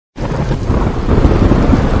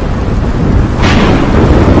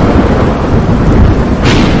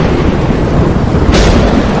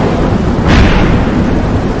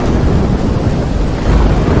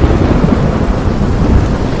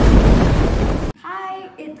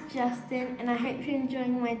Justin and I hope you're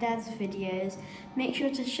enjoying my dad's videos. Make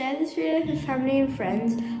sure to share this video with family and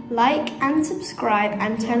friends, like and subscribe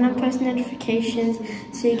and turn on post notifications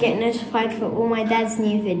so you get notified for all my dad's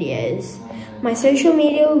new videos. My social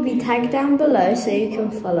media will be tagged down below so you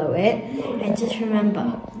can follow it, and just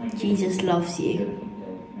remember, Jesus loves you.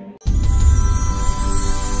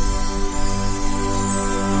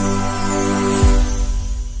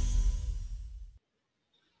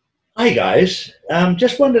 Hi guys,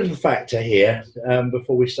 just one little factor here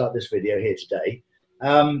before we start this video here today.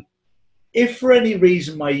 If for any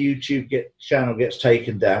reason my YouTube channel gets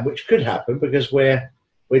taken down, which could happen because we're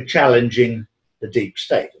challenging the deep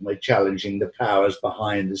state and we're challenging the powers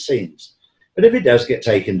behind the scenes. But if it does get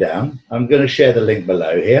taken down, I'm going to share the link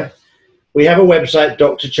below here. We have a website,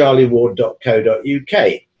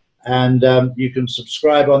 drcharlieward.co.uk, and you can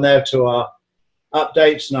subscribe on there to our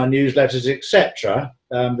updates and our newsletters, etc.,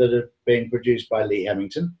 that are being produced by Lee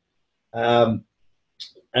Hemington. But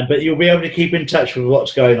you'll be able to keep in touch with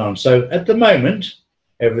what's going on. So at the moment,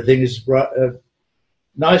 everything is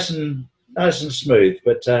nice and smooth.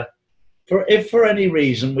 But if for any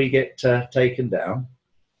reason we get taken down,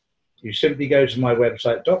 you simply go to my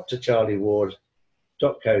website,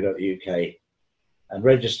 drcharlieward.co.uk, and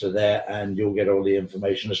register there, and you'll get all the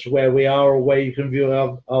information as to where we are or where you can view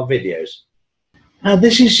our videos. Now,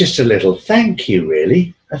 this is just a little thank you,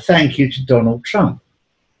 really, a thank you to Donald Trump.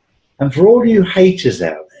 And for all you haters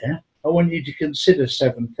out there, I want you to consider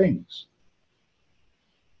 7 things.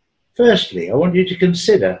 Firstly, I want you to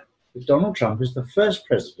consider that Donald Trump is the first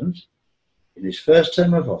president in his first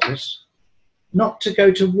term of office not to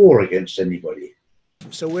go to war against anybody.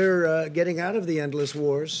 So we're getting out of the endless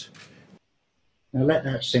wars. Now let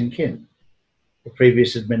that sink in. The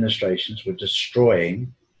previous administrations were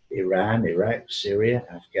destroying Iran, Iraq, Syria,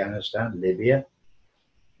 Afghanistan, Libya,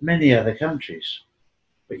 many other countries.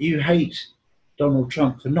 But you hate Donald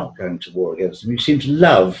Trump for not going to war against them. You seem to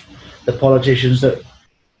love the politicians that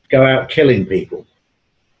go out killing people.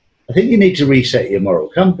 I think you need to reset your moral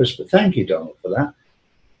compass, but thank you, Donald, for that.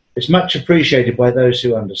 It's much appreciated by those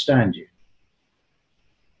who understand you.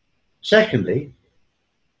 Secondly,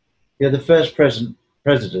 you're the first president,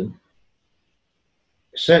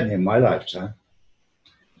 certainly in my lifetime,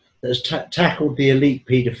 that has tackled the elite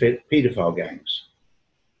paedophile gangs.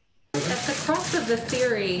 At the crux of the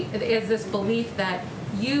theory is this belief that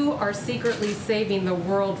you are secretly saving the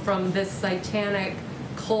world from this satanic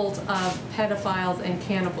cult of pedophiles and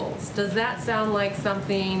cannibals. Does that sound like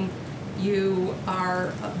something you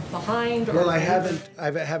are behind? Or well, I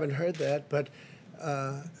haven't heard that, but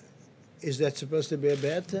is that supposed to be a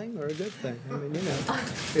bad thing or a good thing? I mean, you know,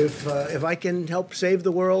 if I can help save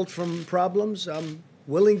the world from problems, I'm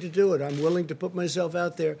willing to do it. I'm willing to put myself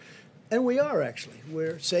out there. And we are, actually.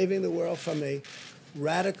 We're saving the world from a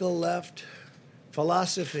radical left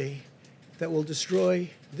philosophy that will destroy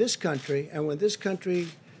this country. And when this country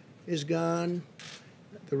is gone,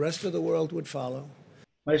 the rest of the world would follow.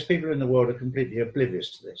 Most people in the world are completely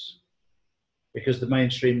oblivious to this because the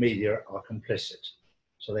mainstream media are complicit,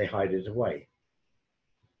 so they hide it away.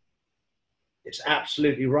 It's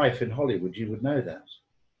absolutely rife in Hollywood, you would know that.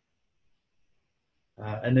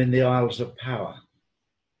 And in the aisles of power.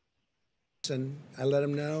 And I let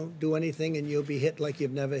them know, do anything and you'll be hit like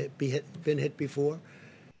you've never been hit before.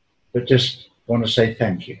 But just want to say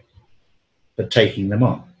thank you for taking them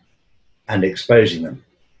on and exposing them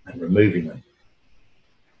and removing them.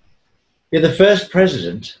 You're the first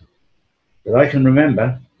president that I can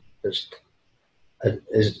remember that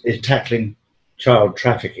is tackling child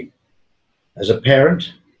trafficking. As a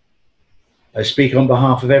parent, I speak on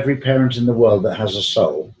behalf of every parent in the world that has a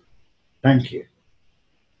soul. Thank you.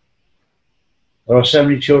 There are so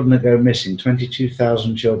many children that go missing.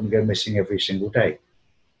 22,000 children go missing every single day.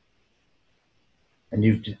 And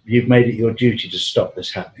you've made it your duty to stop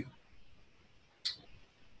this happening.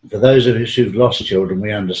 For those of us who've lost children,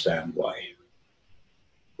 we understand why.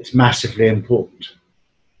 It's massively important.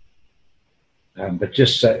 But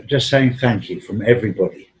just saying thank you from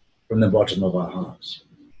everybody, from the bottom of our hearts.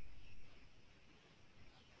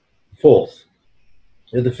 Fourth,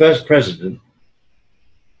 you're the first president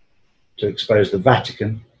to expose the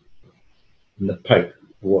Vatican and the Pope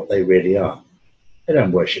for what they really are. They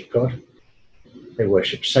don't worship God, they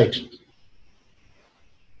worship Satan.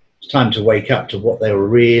 It's time to wake up to what they were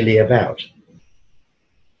really about.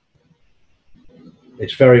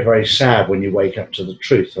 It's very, very sad when you wake up to the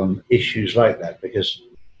truth on issues like that, because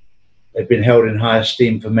they've been held in high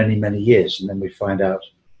esteem for many, many years, and then we find out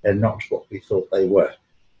they're not what we thought they were.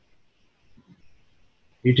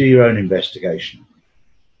 You do your own investigation.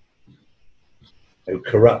 They're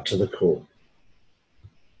corrupt to the core.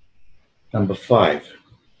 Number 5,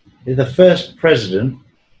 you're the first president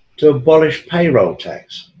to abolish payroll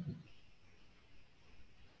tax.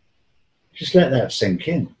 Just let that sink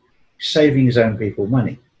in. He's saving his own people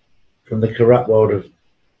money from the corrupt world of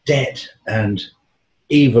debt and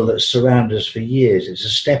evil that surrounded us for years. It's a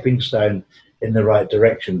stepping stone in the right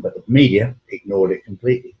direction, but the media ignored it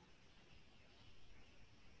completely.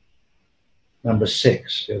 Number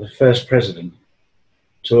 6, you're the first president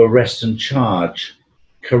to arrest and charge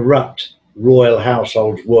corrupt royal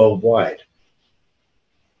households worldwide.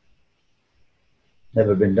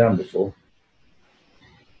 Never been done before.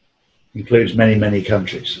 Includes many, many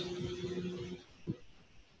countries.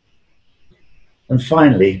 And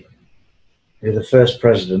finally, you're the first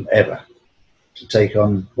president ever to take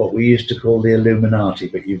on what we used to call the Illuminati,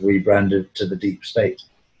 but you've rebranded to the deep state.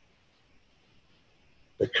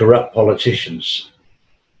 The corrupt politicians,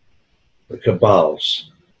 the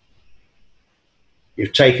cabals.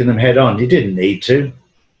 You've taken them head on. You didn't need to.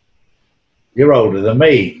 You're older than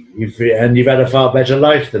me, and you've had a far better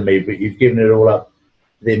life than me, but you've given it all up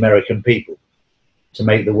to the American people to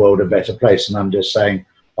make the world a better place. And I'm just saying,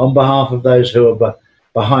 on behalf of those who are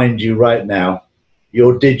behind you right now,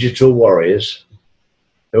 your digital warriors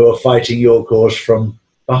who are fighting your cause from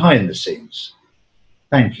behind the scenes,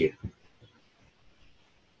 thank you.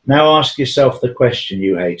 Now ask yourself the question,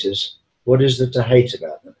 you haters, what is there to hate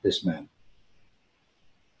about this man?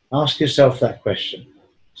 Ask yourself that question.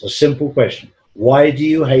 It's a simple question. Why do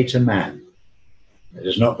you hate a man that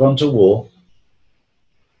has not gone to war,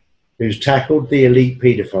 who's tackled the elite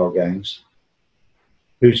paedophile gangs,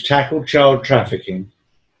 who's tackled child trafficking,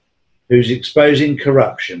 who's exposing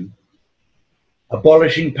corruption,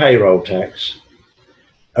 abolishing payroll tax,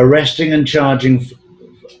 arresting and charging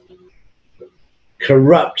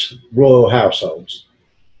corrupt royal households,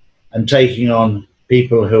 and taking on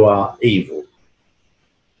people who are evil?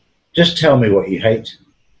 Just tell me what you hate.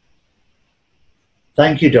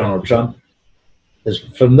 Thank you, Donald Trump.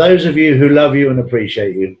 From those of you who love you and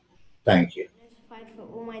appreciate you, thank you. Notified for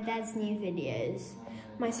all my dad's new videos.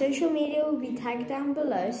 My social media will be tagged down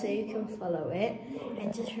below so you can follow it.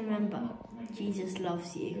 And just remember, Jesus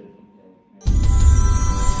loves you.